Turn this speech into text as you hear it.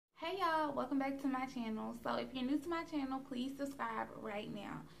Hey y'all, welcome back to my channel. So if you're new to my channel, please subscribe right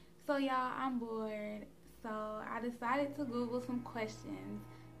now. So y'all, I'm bored, so I decided to Google some questions.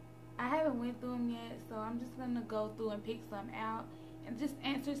 I haven't went through them yet, so I'm just gonna go through and pick some out and just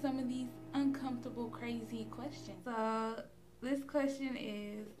answer some of these uncomfortable, crazy questions. So this question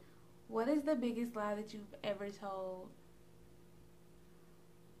is, what is the biggest lie that you've ever told?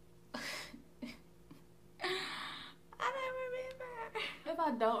 If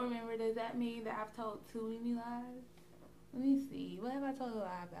I don't remember, does that mean that I've told too many lies? Let me see. What have I told a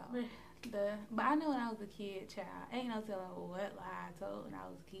lie about? But I know when I was a kid, child. Ain't no telling what lie I told when I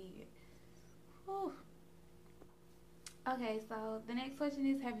was a kid. Whew. Okay, so the next question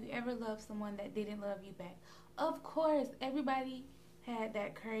is, have you ever loved someone that didn't love you back? Of course, everybody had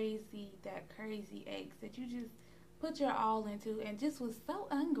that crazy ex that you just put your all into and just was so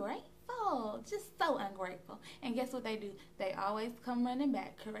ungrateful. Just so ungrateful. And guess what they do? They always come running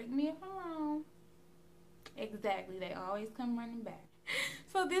back. Correct me if I'm wrong. Exactly, they always come running back.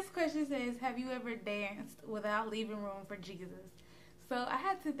 So this question says, have you ever danced without leaving room for Jesus? So I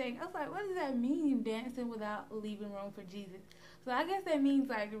had to think, I was like, what does that mean, dancing without leaving room for Jesus? So I guess that means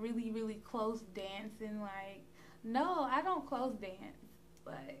like really close dancing. Like, no, I don't close dance.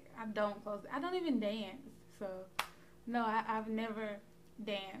 Like, I don't even dance. So no, I've never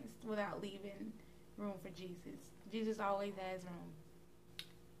danced without leaving room for Jesus. Jesus always has room.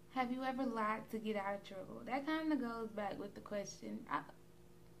 Have you ever lied to get out of trouble? That kind of goes back with the question.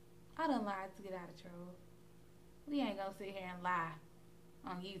 I done lied to get out of trouble. We ain't gonna sit here and lie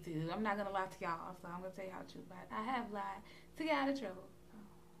on YouTube. I'm not gonna lie to y'all, so I'm gonna tell y'all the truth. But I have lied to get out of trouble.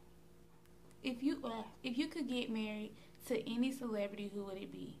 If you could get married to any celebrity, who would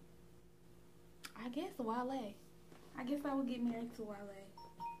it be? I guess Wale. I guess I would get married to Wale.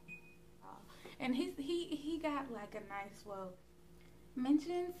 And he got like a nice, well,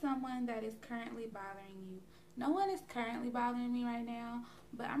 mention someone that is currently bothering you. No one is currently bothering me right now,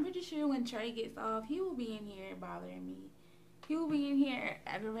 but I'm pretty sure when Trey gets off, he will be in here bothering me. He will be in here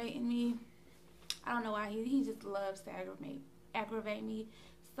aggravating me. I don't know why. He just loves to aggravate me.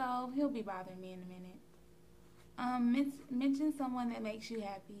 So he'll be bothering me in a minute. Mention someone that makes you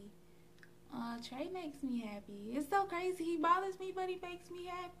happy. Trey makes me happy. It's so crazy. He bothers me, but he makes me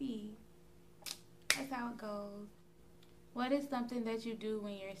happy. That's how it goes. What is something that you do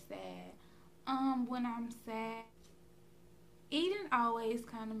when you're sad? When I'm sad, eating always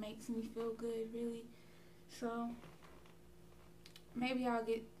kind of makes me feel good, really. So maybe I'll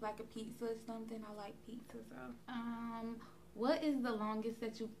get like a pizza or something. I like pizza, so. What is the longest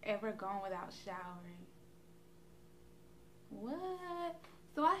that you've ever gone without showering? What?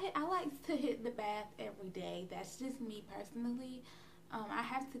 So I like to hit the bath every day. That's just me personally. I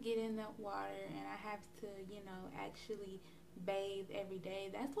have to get in the water and I have to, actually bathe every day.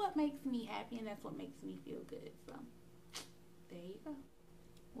 That's what makes me happy and that's what makes me feel good. So, there you go.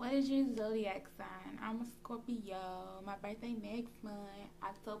 What is your zodiac sign? I'm a Scorpio. My birthday next month,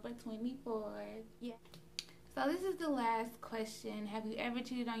 October 24th. Yeah. So this is the last question. Have you ever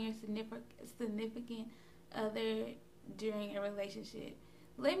cheated on your significant other during a relationship?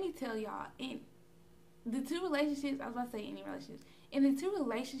 Let me tell y'all, in the two relationships, I was about to say any relationships. In the two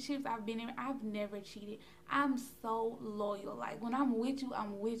relationships I've been in, I've never cheated. I'm so loyal. Like, when I'm with you,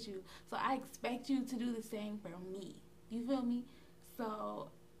 I'm with you. So I expect you to do the same for me. You feel me? So,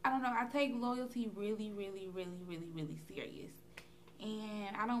 I don't know. I take loyalty really serious.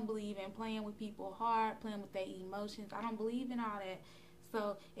 And I don't believe in playing with people hard, playing with their emotions. I don't believe in all that.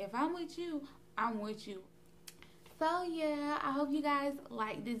 So, if I'm with you, I'm with you. So yeah, I hope you guys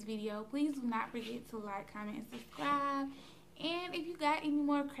like this video. Please do not forget to like, comment, and subscribe. And if you got any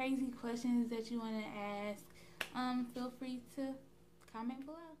more crazy questions that you want to ask, feel free to comment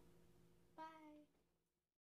below.